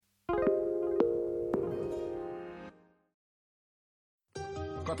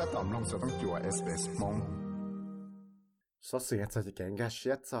ก็ถ้าตอมลงจะต้องจั่ว SBS มง所以จะแก่งเสี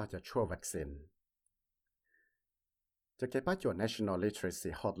ยจะชั่ววัคซีนจะเก็บปัจจุบัน National Literacy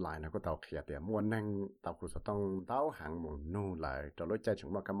Hotline ก็ต่อเขียนแต่มวนนั่งต่อคุณจะต้องดาวหางหมุนนู่นเลยจะรู้ใจถึง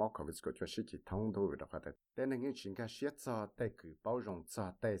ว่าการมองของวิสกุช่วยชีวิตท้องดูอยู่นะครับแต่ในเรื่องจริงการเสียจะได้คือ包容จะ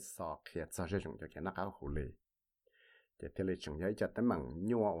ได้สอเขียนจะ这种就给那个狐狸แต่ที่เลยจึง要จะได้มั่ง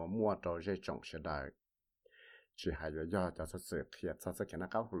ยัวว่ามัวจะ这种是ได้只还有要จะ是เขียนจะ给那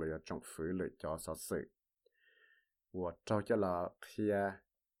个狐狸要种腐เลยจะ是我找着了ขีย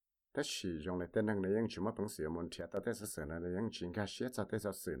แต่使用了แต่นั่งในยังชิมว่าเป็นเสียมันเทียแต่แต่สื่อในยังจริงก็เสียจะแ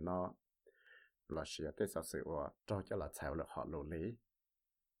ต่สื่อเนาะเราเสียแต่สื่อว่าเราจะละเช้าละหอลุลี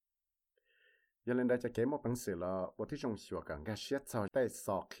ยังเล่นได้จะเก็บมาเป็นสื่อละว่าที่จงชัวกันก็เสียจะได้ส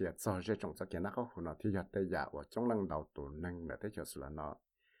อกเขียจะจะจงจะเก็บนักเขาหุ่นที่ยัดได้ยาว่าจงลังดาวตัวนั่งแต่แต่จะสื่อละเนาะ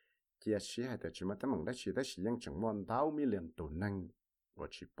เกี่ยเสียแต่ชิมว่าแต่มึงได้ชีได้ชียังจงมันดาวมีเลียนตัวนั่งว่า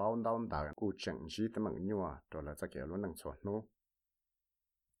ชีเป้าดาวดาวกูจังชีแต่มึงยัวตัวละจะเก็บล้วนนั่งส่วนนู้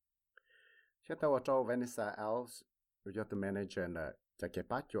เชื่อว่าเจ้า Vanessa Els วิทยา manager เนี่ยจะเก็บ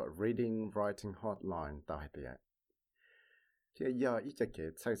ปัจจุ reading writing hotline ต่อให้ตัวเชื่อยาอีจะเก็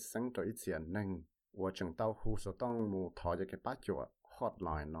บใช้สังตัวอีเสียนหนึ่งว่าจึงเต้าหูสต้องมูถอจะเก็บปัจจุ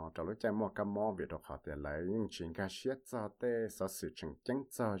hotline เนาะจะรู้ใจมั่วกับมั่ววิธีเขาแต่เลยยิ่งชิงการเชื่อจะได้สักสิ่งจัง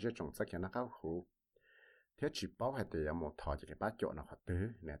จะจะจงจะเก็บนักหูเที่ยวจีบเป้าให้ตัวมูถอจะเก็บปัจจุนะเขาตื้อ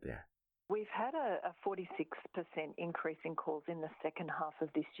เนี่ยตัวWe've had a 46% increase in calls in the second half of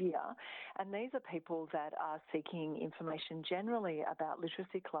this year, and these are people that are seeking information generally about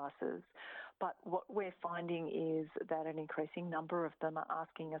literacy classes. But what we're finding is that an increasing number of them are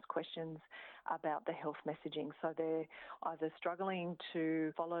asking us questions about the health messaging. So they're either struggling to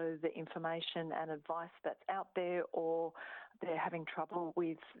follow the information and advice that's out there, or they're having trouble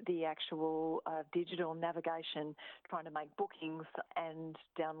with the actual digital navigation, trying to make bookings and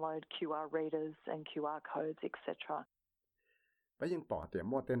download QR readers and QR codes, etc. ไปยังปอเตีย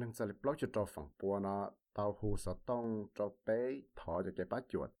มัวเต้นทั้งสลิปล็อกจะจอฝั่งปัวนะเตาหูสต้องจอเป้ถอจะเก็บปัจ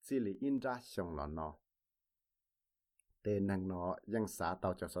จุดซิลิอินดาชงหลอนเนาะเต้นนังเนาะยังสาเตา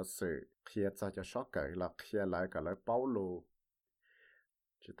จะสดสื่อเคลียจะช็อกเกอร์หลักเคลียเลยกับเลยเป้าลู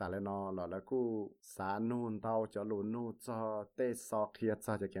จุดตาเลยเนาะแล้วกูสานูนเตาจะลูนูจะเตะซอเคลียจ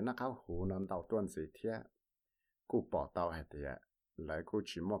ะเก็บนักเข้าหูนอนเตาต้นสีเทียกูปอเตาให้เตียlại cô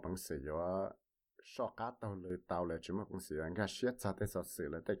chỉ mua bằng sữa yo, so cá tàuเลยchỉ mua bằng sữa anh cái shit sao thế sao sữa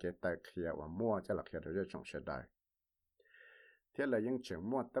lại cái tài kia và mua cho là kia được trong sẽ đại, thế là những chuyện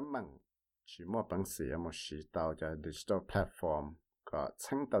mua tấm bằng chỉ mua bằng sữa một xí tàu cho digital platform, có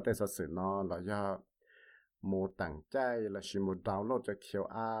chẳng tàu thế sao sữa nó là do mua tặng trái là chỉ mua download cho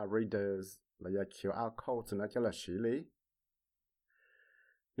QR readers là do QR code nó cho là xử lý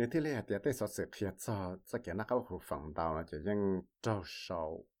nếu thế này thì tại sao sự kia cho cái nó có phần đầu là chỉ những trâu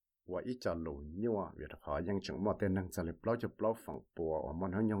sầu và ít cho lùn nhua vì họ những chúng mà tên năng cho lịch blog cho blog phần bùa và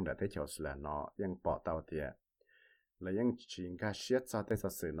muốn hướng nhung để thấy chỗ là nó những bỏ tàu thì là những chuyện cái shit cho tại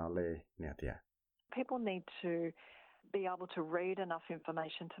sao sự nó lên nè thì people need to be able to read enough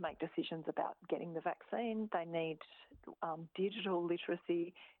information to make decisions about getting the vaccine. They need digital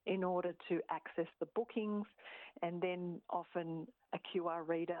literacy in order to access the bookings, and then often a QR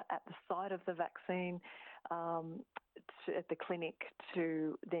reader at the site of the vaccine at the clinic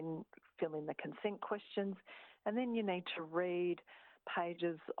to then fill in the consent questions. And then you need to read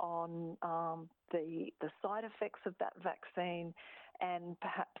pages on the side effects of that vaccine and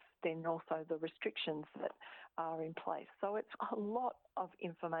perhaps then also the restrictions that are in place. So it's a lot of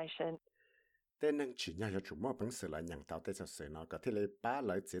information. Tên năng chỉ nhà cho chúng mua bằng sự là nhận tạo tế cho sự nó có thể lấy ba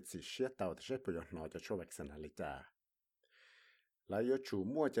lợi chế chỉ xế tạo để xếp biểu nó cho vaccine là lý trả. Lại do chủ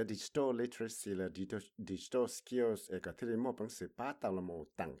mua cho digital literacy là digital skills có thể lấy mua bằng sự ba tạo là một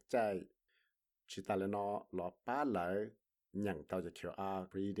tặng chạy. Chỉ ta là nó ba lợi nhận tạo cho QR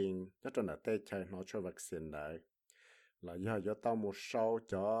reading cho nó tế chạy nó cho vaccine lại. Là do tao một số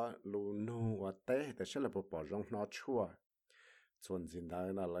cho lưu nu và tế thì sẽ là bộ bỏ rong nó chua. Chuẩn diện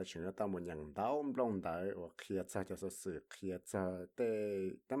đấy là lại chúng ta một nhận đau lông đấy và kia cho sự kia cho tế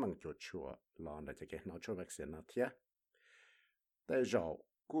bằng chỗ chua là để cho cái nó cho vaccine nó thiệt. Tế rồi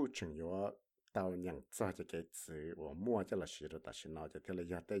cú chừng yếu tao nhận cho cái chữ và mua cho là sự đó ta sẽ nói cho thế là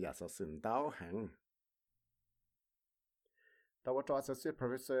do tế giả sự đau hẳn. Tao cho Associate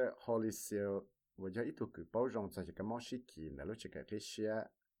Professor Holly Seal và do ít cứ bảo rộng cho cái món sĩ kỳ là lúc cái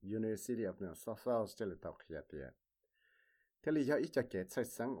University of New South Wales để tàu kia tiệt. Thế là do ít cho cái xây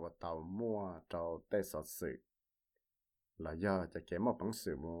sáng và tàu mua tàu tê sọt sự là do cho cái món bằng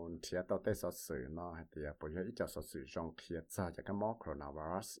sự muốn thiệt tàu tê sọt sự nó hay tiệt bởi do ít cho sọt sự rộng kia cho cái món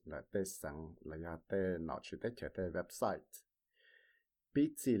coronavirus là tê sáng là do tê nó chỉ tê cái tê website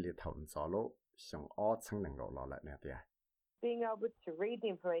bị chỉ li thầu gió lỗ xong ó chân năng lộ lại nè tiệt. Being able to read the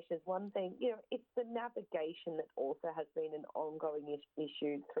information is one thing. It's the navigation that also has been an ongoing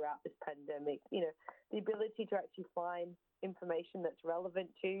issue throughout this pandemic. The ability to actually find information that's relevant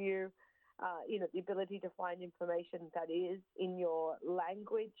to you, the ability to find information that is in your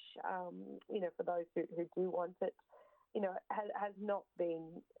language, for those who do want it, has not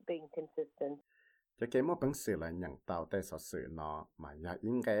been consistent. Cho cái một bằng sự là nhận tạo tại sở sự nó mà nhà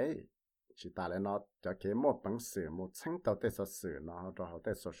应该chỉ ta lại nó cho cái một bằng sự một chân tạo tại sở sự nó cho họ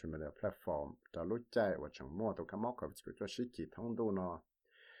tại social media platform cho lúc chạy và chẳng mua tụ cái mốc của cho sĩ kỳ thông đủ nó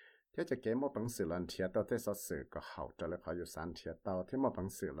thế cho cái một bằng sự lần thiệt tạo tại sở sự có hậu cho lại họอยู่sản thiệt tạo thế một bằng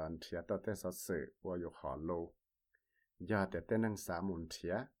sự lần thiệt tạo tại sở sự vàอยู่họ lâu giờ để tên năng xã muốn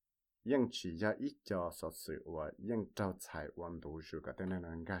thiệtยังchỉ giờ ít cho sở sự vàยังtrao chạyวันđủ rồi cái tên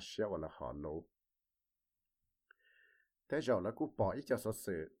năng gác xéo và là họ lâu thế rồi là cú bỏ ít cho số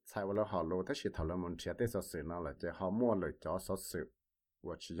sự, sai vào là họ lô thế chỉ thảo luận một chuyện thế số sự nó là chỉ họ mua lời cho số sự,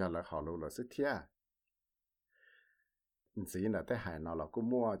 và chỉ là họ lô là sự thiệt. Chỉ là thế hay nó là cú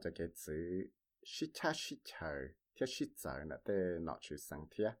mua cho cái chữ shit chờ, thế shit chờ là thế nó chỉ sang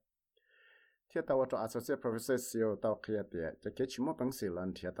thiệt. Thế tao cho associate professor siêu tao kia tiệt, cho cái chỉ mua bằng sự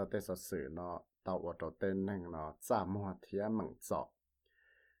lần thiệt tao thế số sự nó tao cho tên năng nó trả mua thiệt mặn rõ.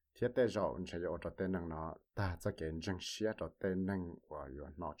 Thiết tế rồi anh sẽ ở tên năng nó ta cho cái chân xía ở tên năng và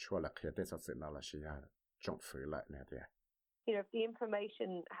nó chua là khi tế sự nó là xía trọng phứ lại nè thì. If the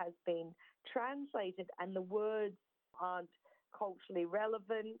information has been translated and the words aren't culturally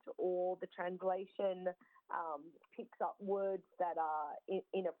relevant or the translation picks up words that are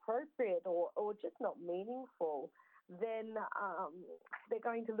inappropriate or just not meaningful, then they're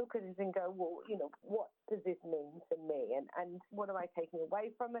going to look at it and go, well, what does this mean to me? And what am I taking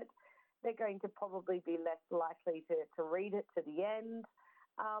away from it? They're going to probably be less likely to read it to the end.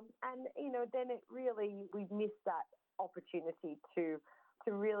 And, then it really, we miss that opportunity to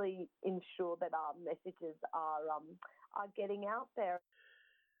really ensure that our messages are getting out there.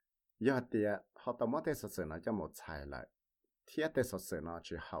 Giờ thì họ tao mất sự nó cho một xài lại. Thiết tế sự nó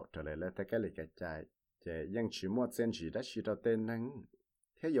chỉ hậu trở lại lấy cái lịch cái chạy. Chỉ nhưng chỉ một chân chỉ đã chỉ cho tên năng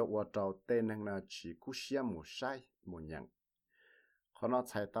thế dụ ở trâu tên năng là chỉ cú xia một sai một nhận họ nó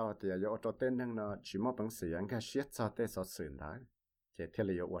chạy tao thì dụ ở tên năng là chỉ một bằng sự anh cái xia cho tên số sự đó chỉ thế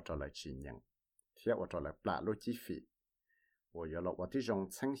là dụ ở trâu lại chỉ nhận thế ở trâu lại bả lối chi phí và dụ là ởที่ dùng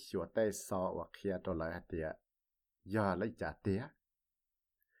chân hiệu tay số và kia trâu lại thì giờ lấy trả tiền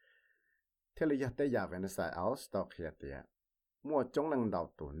thế là giờ tay giờ về nó sai áo stock kia thì mua trong năng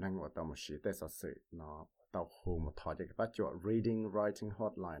đầu tụ năng và tao một sĩ tế sở sự nó tao hồ một thọ cho cái bắt chuột reading writing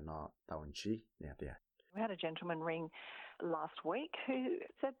hotline nó tao chi nè tiệt. We had a gentleman ring last week who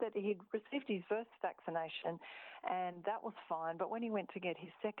said that he'd received his first vaccination and that was fine, but when he went to get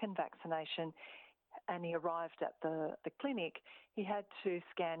his second vaccination and he arrived at the clinic, he had to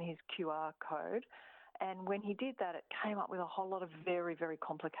scan his QR code. And when he did that, it came up with a whole lot of very, very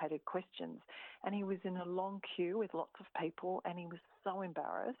complicated questions. And he was in a long queue with lots of people and he was so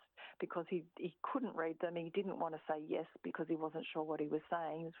embarrassed because he couldn't read them. He didn't want to say yes because he wasn't sure what he was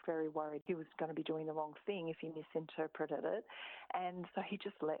saying. He was very worried he was going to be doing the wrong thing if he misinterpreted it. And so he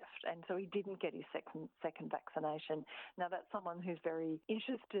just left. And so he didn't get his second vaccination. Now, that's someone who's very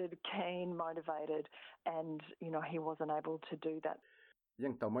interested, keen, motivated, and, he wasn't able to do that. ยั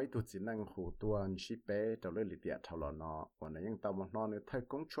งต่อไม่ตัวจีนังหูตัวชิเป้จะเลยลิเดียทะเลาะเนาะวันนี้ยังต่อมันนอนเนี่ยถ้า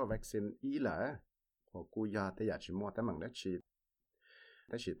กงชัววัคซีนอีหล่ะโอ้กูยาแต่อยากชิมัวแต่มันได้ฉีดแ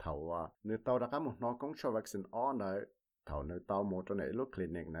ต่ฉีดเท่าว่าเนื้อเต่าดักมันนอนกงชัววัคซีนอ้อเนาะเท่าเนื้อเต่าหมดตัวไหนลูกคลิ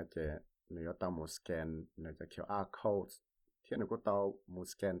นิกนะเจเนื้อเต่าหมดสแกนเนื้อจะ QR code เที่ยเนื้อก็เต่าหมด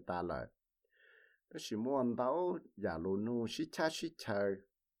สแกนตาเลยแต่ชิมัวเต่าอย่ารู้นู่ชิชาชิเชย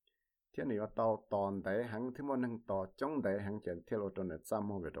ที่นี่ว่าต่อตอนใดหังที่มันนั่งต่อจ้องใดหังเจนที่เราตัวเนี่ยจำ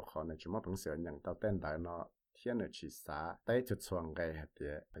มันไปตัวเขาเนี่ยจุดมาเพิ่งเสียอย่างต่อเต้นได้เนาะที่นี่ชีสาได้จุดส่วนไงเหตุเดี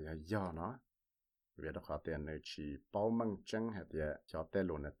ยไปย่อเนาะเวลาเขาเต้นเนี่ยชีเป้ามั่งจังเหตุเดียจอเต้นห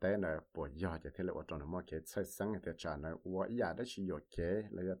ลุนเต้นเนี่ยปวดย่อจะที่เราตัวเนี่ยมันเกิดใช้สังเหตุจานเนี่ยว่าอยากได้ชีหยดเกะ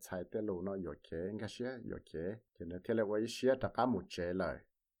เลยจะใช้เต้นหลุนเนาะหยดเกะงั้นเชียหยดเกะที่นี่ที่เราว่าเชียตะก้าหมุดเจเลย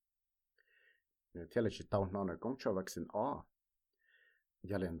เนี่ยที่เราชีเต้านอนเนี่ยกงชัววัคซีนอ้อ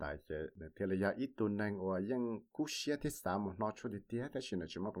ยาเล่นได้เจเนี่ยที่เราอยากอีตุนนั่งว่ายังกู้เชียที่สามนอชุดเดียแต่ฉัน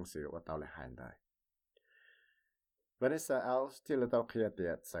จะมาเป็นสิ่งว่าเต่าเลยหายได้วันนี้เช้าที่เราเต่าเคลียร์เดี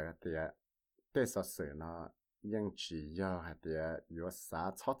ยใส่เดียเตะสัสือเนาะยังจียาเดียอยู่สา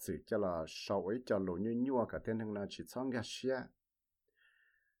ชอบสื่อจะละชาวไอ้จะหลุยยัวกับเต้นทั้งนั้นจีช่องกาเชีย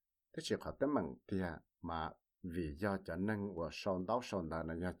แต่จีเขาเต้นมันเดียมาวิญญาจะนั่งว่าชอนดาวชอนดา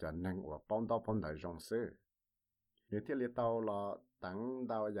นะยาจะนั่งว่าป้องดาวป้องได้จงซื้อ nếu thiết lý tàu là tăng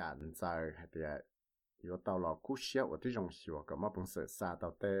đào dàn dài hay thì yếu tàu là cú xéo ởที่ rong xua có mà bằng sự xa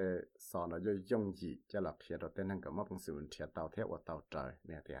tàu tê so nó do dùng gì cho là phía đầu tiên năng có mà bằng sự mình thiệt tàu theo ở tàu trời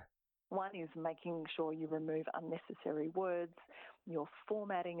nè thì One is making sure you remove unnecessary words. You're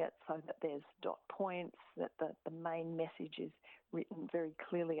formatting it so that there's dot points, that the main message is written very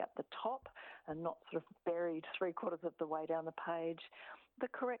clearly at the top and not sort of buried 3/4 of the way down the page. The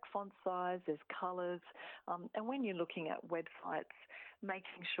correct font size, there's colours. And when you're looking at websites,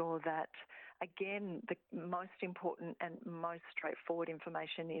 making sure that, again, the most important and most straightforward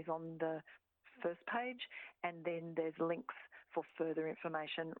information is on the first page, and then there's links for further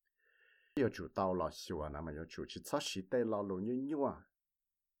information. Bây giờ chủ tàu là xua nè mà giờ chủ chỉ cho sĩ tê là lù như nhua.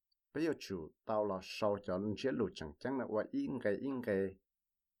 Bây giờ chủ tàu là sau cho nên chế lù chẳng chẳng là qua in cái.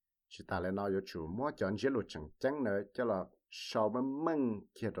 Chỉ ta lại nói giờ chủ mua cho nên chế lù chẳng chẳng nữa cho là sau mới mừng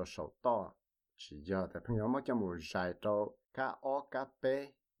kia đồ sầu to. Chỉ giờ thì朋友mới cho mùi dài trâu cá ó cá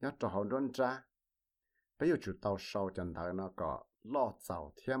bê nhớ trò hậu đơn ra. Bây giờ chủ tàu sau chân đời nó có lo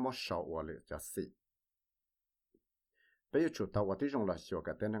giàu thêm một sầu ở lửa cho xị. Bây giờ chủ tàu ở tí rong là xua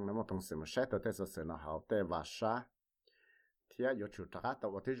cả tên năng nó một đồng sự mà sẽ tới tới sự nó hậu tê và xa. Thì giờ chủ trả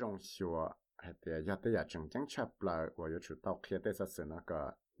tàu ở tí rong xua hay thì giờ tới giờ chẳng chẳng chấp lại và giờ chủ tàu kia tới sự nó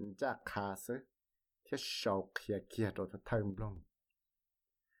có giá khá sự. Thì sau kia rồi thơm lông.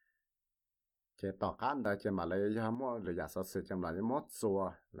 Chỉ tỏ cả anh đó chỉ mà lấy giờ mua rồi giờ sự chăm lại mua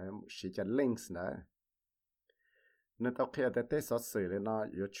xua lấy sĩ cho links nữa. Nên tàu kia tới sự lên nó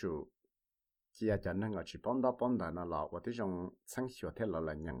giờ chủ chia cho nên là chỉ bón đó nó lọ và tí trong sáng sủa thế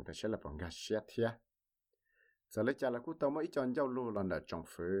là nhận thì sẽ là bằng gas xét thế. Giờ lấy cha là cú tàu mới chọn giao lưu là trong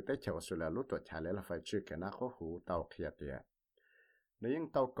phủ tới chiều rồi là lúc tuổi trẻ là phải chịu cái nào khó hủ tàu kia tiệt. Nếu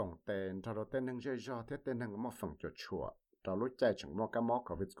những tàu cổng tên thao tên năng dây do thế tên năng một phần cho chùa, tàu lúc chạy chẳng một cái mỏ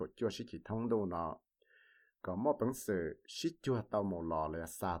có việc của chùa sĩ chỉ thông đồ nó. Có một bằng sự sĩ chùa tàu một lò là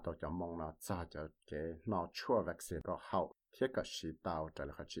xa tàu cho mong nó cho cái nó chùa vaccine có hậu thế có sĩ tàu trở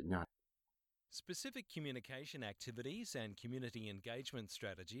lại chỉ nhau. Specific communication activities and community engagement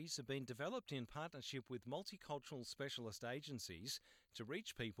strategies have been developed in partnership with multicultural specialist agencies to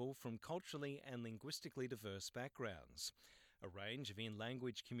reach people from culturally and linguistically diverse backgrounds. A range of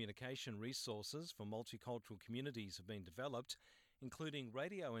in-language communication resources for multicultural communities have been developed, including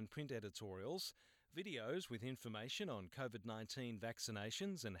radio and print editorials, videos with information on COVID-19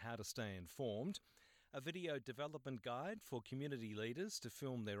 vaccinations and how to stay informed, a video development guide for community leaders to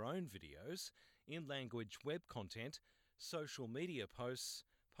film their own videos, in-language web content, social media posts,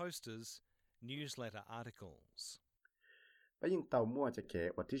 posters, newsletter articles. Bây giờ tàu mua cho cái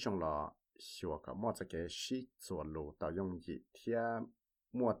ở tí trong lò xua cả mua cho cái sĩ chùa lù tàu dùng gì thì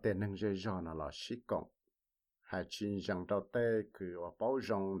mua tên năng dây do nó là sĩ cộng. Hai chuyện rằng tàu tê cứ ở bao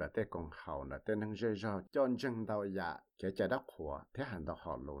rong là tê cộng hậu là tên năng dây do cho dân tàu dạ cái trái đất của thế hành tàu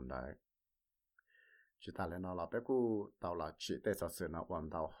họ lù đấy. Chỉ ta lên nó là bé cu tàu là chỉ tê sở sự nó hoàn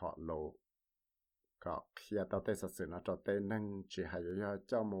tàu họ lù. Có khi tàu tê sở sự nó cho tê năng chỉ hay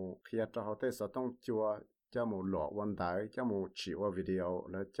cho một khi cho họ tê sở tông chùa cho một lọ vấn đề cho một chỉ qua video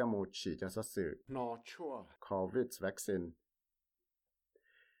là cho một chỉ cho sở sự nó chua COVID vaccine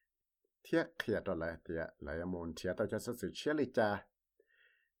thiết khi đó là một thiết tàu cho sở sự chia lý cha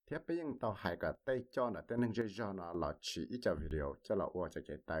thiết bây giờ tàu hay cả tay cho là tên năng cho nó là chỉ ít cho video cho là qua cho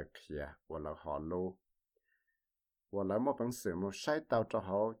cái tay kia hoặc là họ lô hoặc là một bằng sự một sai tàu cho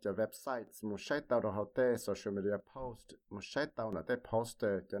họ cho website một sai tàu cho họ tê social media post một sai tàu là tê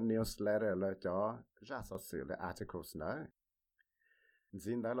poster cho newsletter là cho ra sở sự là articles nữa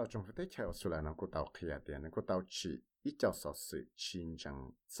chính đó là trong phải theo số là nó có tàu kia tiền nó có tàu chỉ ít cho sở sự chính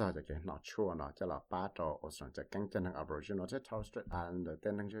chẳng sao cho cái nó chua nó cho là ba trò ở trong cho căng chân hàng Aboriginal cho Torres Strait Islander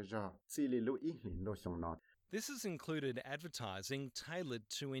tên năng cho chỉ lý lưu ý liền đôi xong nó. This has included advertising tailored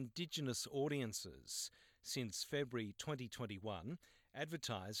to Indigenous audiences. Since February 2021,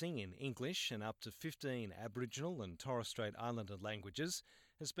 advertising in English and up to 15 Aboriginal and Torres Strait Islander languages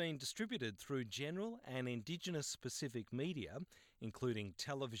has been distributed through general and Indigenous-specific media, including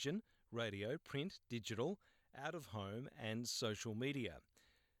television, radio, print, digital, out-of-home and social media.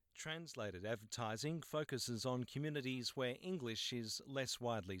 Translated advertising focuses on communities where English is less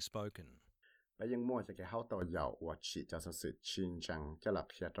widely spoken. Bây giờ mua cho cái hậu tàu dầu và chỉ cho sự chính chẳng cho là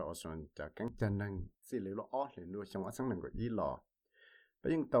phía cho xuân cho cánh chân năng chỉ lấy lo ót lên nuôi trong sáng năng của ý lò.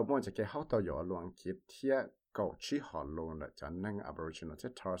 Bây giờ tàu mua cho cái hậu tàu dầu luôn kịp thiệt cầu chỉ họ luôn là cho năng Aboriginal cho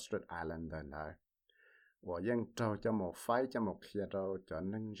Torres Strait Islander này. Và dân trâu cho một phái cho một phía cho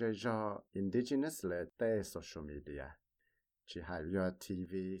năng dây do Indigenous là tê social media. Chỉ hay do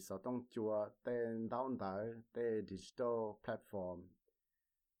TV, sau tông chùa, tên đón đợi, tê digital platform.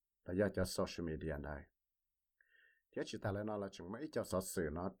 Bây giờ cho social media này. thế chỉ ta lại nói là chúng mấy cho sở sử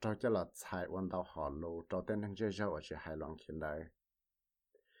nó cho là chạy quan đào họ lù cho tên năng chơi ở chỉ hai lòng khiến đấy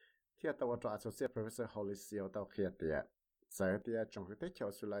thế tao cho associate professor Holisio tao kia tiệt giờ tiệt trong cái tết chiều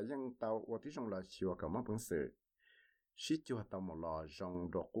là nhưng tao ởที่trong là chiều cả mấy vấn sự chỉ cho tao một lò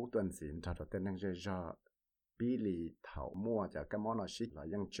trong đồ cũ tuần diễn cho tên năng chơi bí lì thảo mua cho cái món nó chỉ là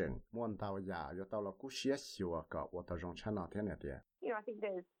những chừng muốn tao giả cho tao là cú xía chiều cả ở tao trong channel thế này tiệt. You know, I think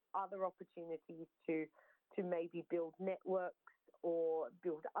there's other opportunities to maybe build networks or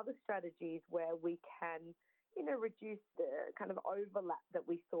build other strategies where we can, you know, reduce the kind of overlap that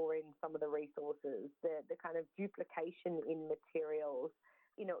we saw in some of the resources, the kind of duplication in materials.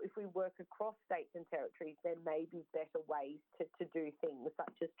 You know, if we work across states and territories, there may be better ways to do things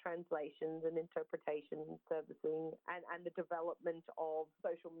such as translations and interpretation servicing and the development of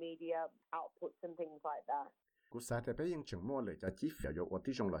social media outputs and things like that. Cú sa thế bé những chừng muaเลยcho chi phí ở ở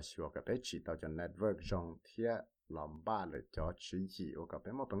tí trong là sửa cái bé chỉ tạo cho network trong thiết làm baเลยcho chỉ gì ở cái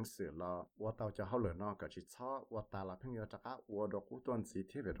bé một bằng sự là ở tạo cho họเลยnó cái chỉ cho ở ta là朋友这个ở đó cú tuần gì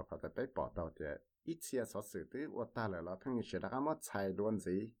thiết về đó cái bé bỏ tạo để ít chia sẻ sự tư ở ta là朋友学那个么才tuần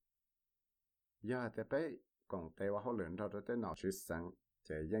gì giờ thế bé còn tại ở họเลยđó để nào去生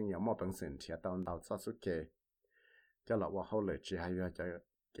这ยัง有么本事thiết到做出给cho là ở họเลย只还要就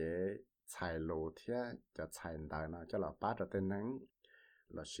给chạy lô thế cho chạy đại nó cho là bắt được tên nắng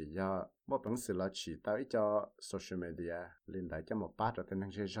là chỉ do một bản sự là chỉ tới cho social media liên đại cho một bắt được tên nắng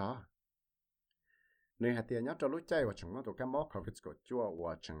chơi gió nếu hạt tiền nhớ cho lúc chơi và chúng nó tụ cái mốc covid của chúa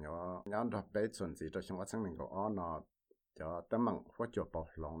và chúng nó nhớ được bé chuẩn gì cho chúng nó sáng mình có nó cho tấm bằng phát cho bảo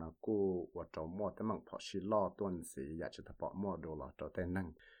lòng nó cũ và cho mua tấm bằng phật sĩ lo tuần gì và cho tập bảo mua đồ là cho tên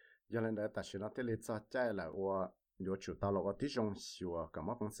nắng do nên để ta chỉ nó tới lịch cho chơi là有主到了我这种修个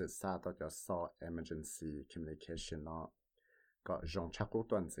么方式啥都叫说 emergency communication 咯，个用插股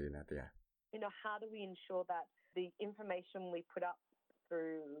段子呢的。You know, how do we ensure that the information we put up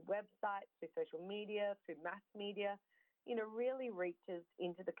through websites, through social media, through mass media, you know, really reaches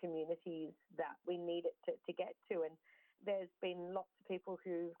into the communities that we need it to get to? And there's been lots of people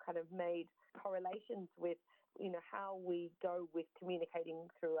who've kind of made correlations with, you know, how we go with communicating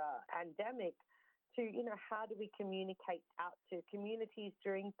through a pandemic. To, you know, how do we communicate out to communities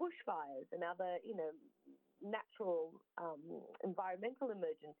during bushfires and other, you know, natural environmental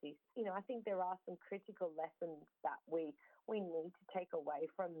emergencies? You know, I think there are some critical lessons that we need to take away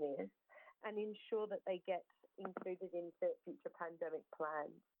from this and ensure that they get included into future pandemic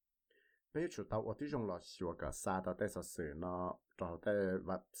plans. Bây giờ tao ở trong là sửa cả xa tao tại sao sửa nó tao tại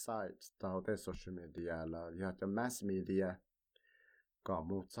website tao tại social media là giờ cho mass media có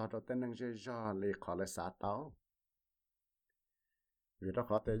một số đó tên năng chơi do lì khó lại xả tao vì đó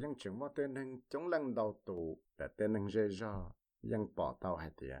có thể những chuyện mà tên năng chống lăng đầu tù để tên năng chơi do những bỏ tao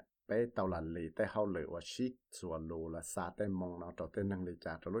hay tiệt bé tao là lì tại hậu lửa và shit xua lù là xả tên mong nó cho tên năng lì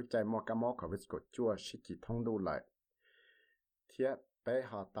trả cho lúc chạy mua cá mỏ có vết của chua shit chỉ thông đủ lại thiệt bé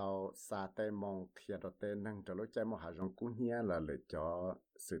họ tao xả tên mong thiệt cho tên năng cho lúc chạy mua hàng rong cún nhia là lì cho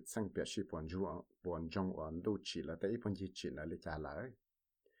sự sang biệt sự buồn trong ổn đủ chỉ là tới phần chỉ là lì trả lại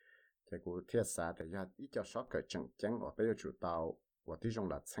cái cụ thiệt xả thì giờ ít cho sót cái chẳng chẳng ở bây giờ chủ tàu và tí trong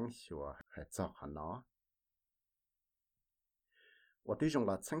là sáng sủa hay cho họ nó và tí trong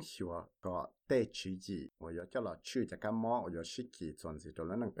là sáng sủa có tê chỉ gì và giờ cho là chữ cho cái mỏ và giờ sĩ kỳ chuẩn gì cho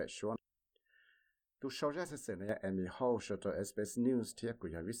nó năng bệ xuống tu sau ra sẽ này em bị hậu cho SBS News thiệt của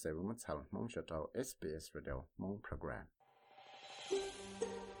nhà viết sẽ vẫn thảo mong cho SBS Radio mong program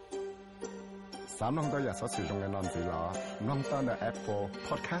Sám nông tôi sẽ sử dụng cái nón gì là nông tao là Apple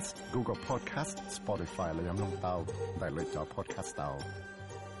Podcast, Google Podcast, Spotify là nông tao đại lựa chọn podcast tao.